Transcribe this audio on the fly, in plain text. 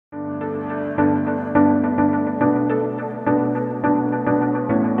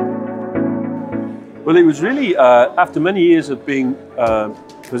Well, it was really after many years of being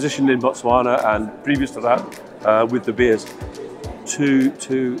positioned in Botswana and previous to that with the beers,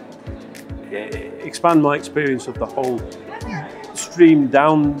 to expand my experience of the whole stream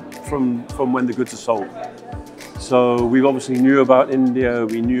down from when the goods are sold. So we obviously knew about India,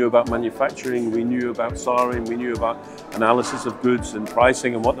 we knew about manufacturing, we knew about SARIM, we knew about analysis of goods and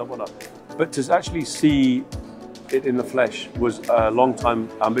pricing and whatnot. But to actually see it in the flesh was a long time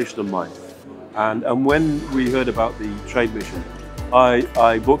ambition of mine. And when we heard about the trade mission,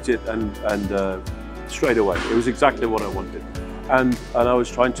 I booked it and straight away. It was exactly what I wanted. And I was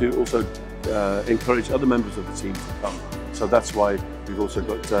trying to also encourage other members of the team to come. So that's why we've also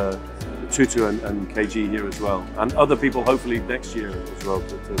got Tutu and KG here as well. And other people hopefully next year as well.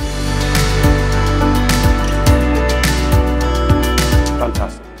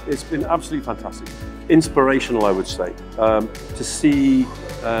 Fantastic. It's been absolutely fantastic. Inspirational, I would say, to see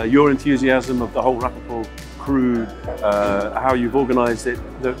your enthusiasm of the whole Rapaport crew, how you've organised it,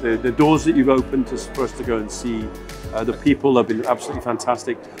 the doors that you've opened for us to go and see. The people have been absolutely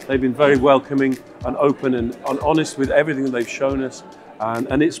fantastic. They've been very welcoming and open and honest with everything that they've shown us.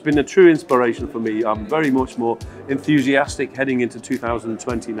 And it's been a true inspiration for me. I'm very much more enthusiastic heading into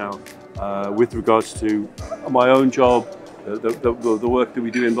 2020 now with regards to my own job, the work that we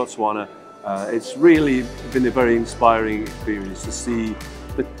do in Botswana. It's really been a very inspiring experience to see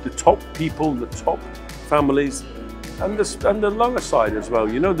the top people, the top families, and the lower side as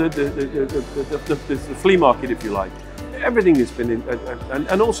well. You know, the flea market, if you like. Everything has been,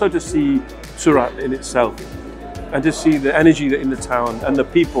 and also to see Surat in itself, and to see the energy in the town and the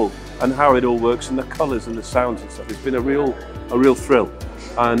people and how it all works and the colours and the sounds and stuff. It's been a real thrill,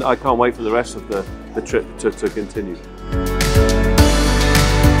 and I can't wait for the rest of the trip to continue.